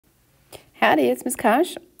Howdy, it's Miss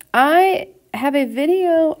Kosh. I have a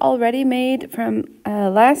video already made from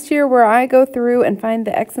last year where I go through and find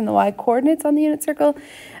the X and the Y coordinates on the unit circle,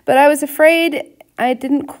 but I was afraid I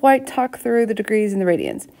didn't quite talk through the degrees and the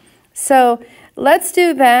radians. So let's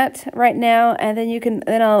do that right now, and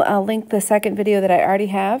then I'll link the second video that I already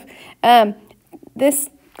have. This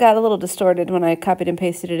got a little distorted when I copied and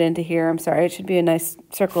pasted it into here. I'm sorry. It should be a nice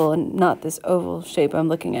circle and not this oval shape I'm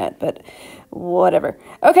looking at, but whatever.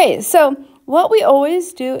 Okay, so what we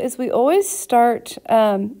always do is we always start,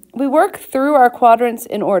 we work through our quadrants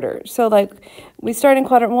in order. So like we start in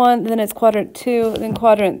quadrant 1, then it's quadrant 2, then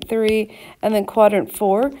quadrant 3, and then quadrant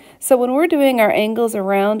 4. So when we're doing our angles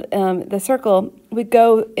around the circle, we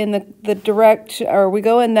go in the direct, or we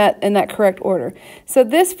go in that correct order. So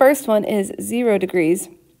this first one is 0 degrees.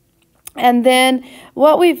 And then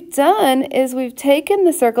what we've done is we've taken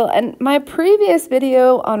the circle, and my previous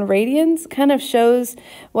video on radians kind of shows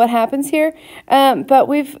what happens here. But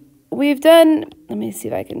we've done, let me see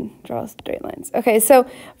if I can draw straight lines. Okay, so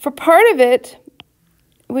for part of it,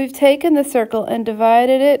 we've taken the circle and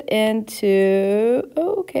divided it into,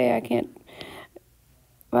 okay, I can't,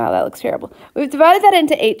 wow, that looks terrible. We've divided that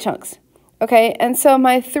into 8 chunks. Okay, and so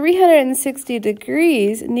my 360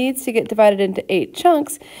 degrees needs to get divided into 8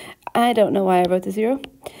 chunks. I don't know why I wrote the 0.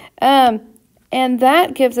 And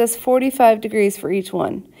that gives us 45 degrees for each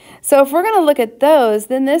one. So if we're going to look at those,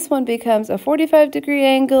 then this one becomes a 45-degree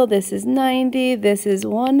angle. This is 90. This is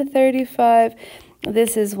 135.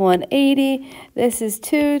 This is 180. This is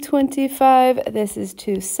 225. This is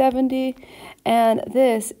 270. And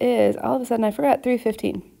this is, all of a sudden I forgot,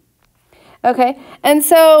 315. Okay, and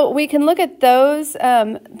so we can look at those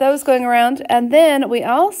going around, and then we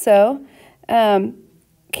also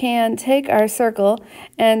can take our circle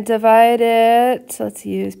and divide it, let's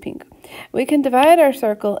use pink. We can divide our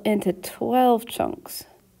circle into 12 chunks.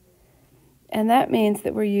 And that means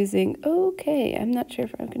that we're using, okay, I'm not sure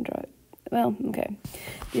if I can draw it. Well, okay.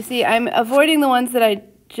 You see, I'm avoiding the ones that I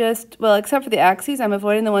just, well, except for the axes, I'm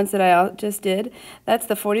avoiding the ones that I just did. That's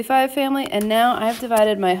the 45 family, and now I've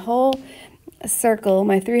divided my whole circle,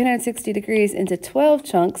 my 360 degrees, into 12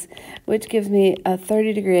 chunks, which gives me a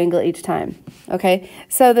 30-degree angle each time. Okay,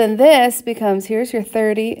 so then this becomes, here's your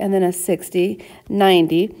 30, and then a 60,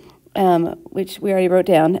 90, which we already wrote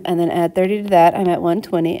down, and then add 30 to that, I'm at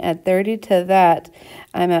 120, add 30 to that,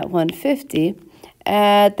 I'm at 150,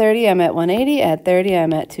 add 30, I'm at 180, add 30,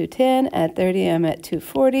 I'm at 210, add 30, I'm at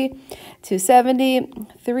 240, 270,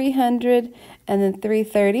 300, and then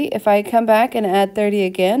 330. If I come back and add 30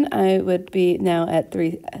 again, I would be now at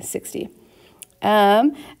 360.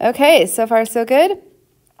 Okay, so far so good.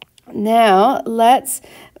 Now let's,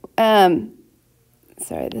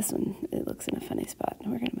 sorry, this one, it looks in a funny spot.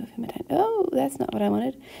 We're going to move him a tiny. Oh, that's not what I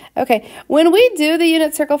wanted. Okay, when we do the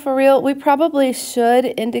unit circle for real, we probably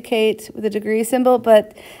should indicate with a degree symbol,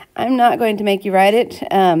 but I'm not going to make you write it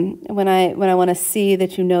when I want to see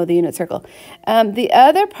that you know the unit circle. The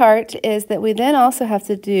other part is that we then also have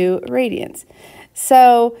to do radians.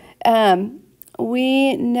 So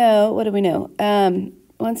we know, what do we know?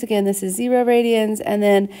 Once again, this is 0 radians, and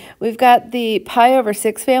then we've got the pi over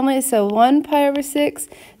 6 family. So 1 pi over 6,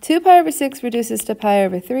 2 pi over 6 reduces to pi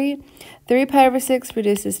over 3, 3 pi over 6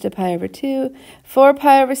 reduces to pi over 2, 4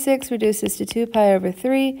 pi over 6 reduces to 2 pi over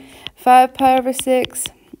 3, 5 pi over 6,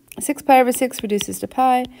 6 pi over 6 reduces to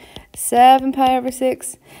pi, 7 pi over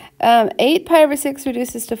 6, 8 pi over 6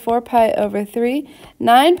 reduces to 4 pi over 3,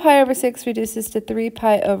 9 pi over 6 reduces to 3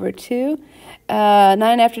 pi over 2, 9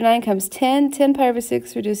 after 9 comes 10, 10 pi over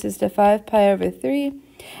 6 reduces to 5 pi over 3,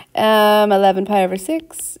 11 pi over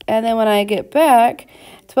 6, and then when I get back,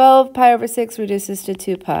 12 pi over 6 reduces to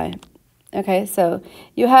 2 pi. Okay, so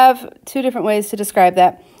you have 2 different ways to describe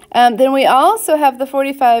that. Then we also have the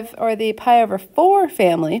 45, or the pi over 4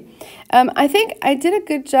 family. I think I did a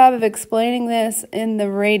good job of explaining this in the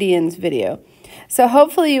radians video. So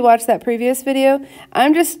hopefully you watched that previous video.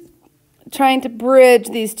 I'm just trying to bridge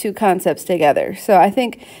these 2 concepts together. So I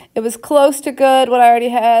think it was close to good what I already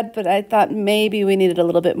had, but I thought maybe we needed a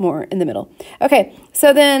little bit more in the middle. Okay,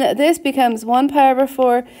 so then this becomes 1 pi over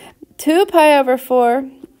 4, 2 pi over 4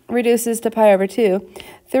 reduces to pi over 2,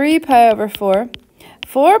 3 pi over 4,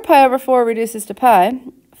 4 pi over 4 reduces to pi,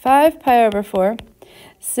 5 pi over 4,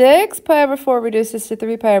 6 pi over 4 reduces to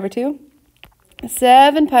 3 pi over 2,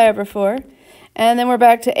 7 pi over 4, and then we're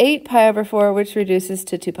back to 8 pi over 4, which reduces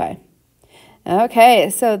to 2 pi.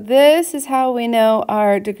 Okay, so this is how we know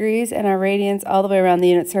our degrees and our radians all the way around the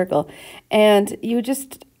unit circle, and you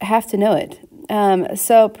just have to know it.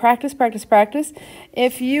 So practice, practice, practice.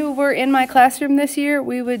 If you were in my classroom this year,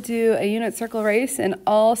 we would do a unit circle race in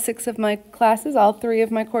all 6 of my classes, all 3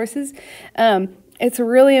 of my courses. It's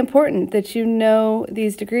really important that you know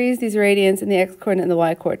these degrees, these radians, and the x-coordinate and the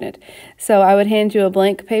y-coordinate. So I would hand you a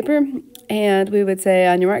blank paper, and we would say,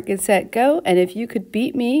 on your mark, get set, go. And if you could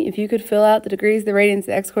beat me, if you could fill out the degrees, the radians,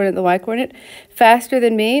 the x-coordinate, and the y-coordinate faster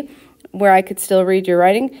than me, where I could still read your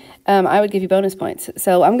writing, I would give you bonus points.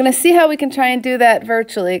 So I'm going to see how we can try and do that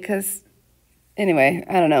virtually, because anyway,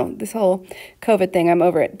 I don't know, this whole COVID thing, I'm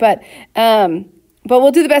over it. But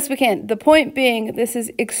we'll do the best we can. The point being, this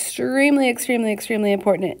is extremely, extremely, extremely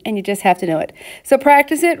important, and you just have to know it. So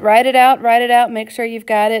practice it, write it out, make sure you've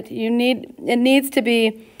got it. You need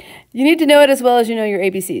to know it as well as you know your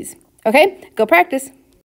ABCs. Okay, go practice.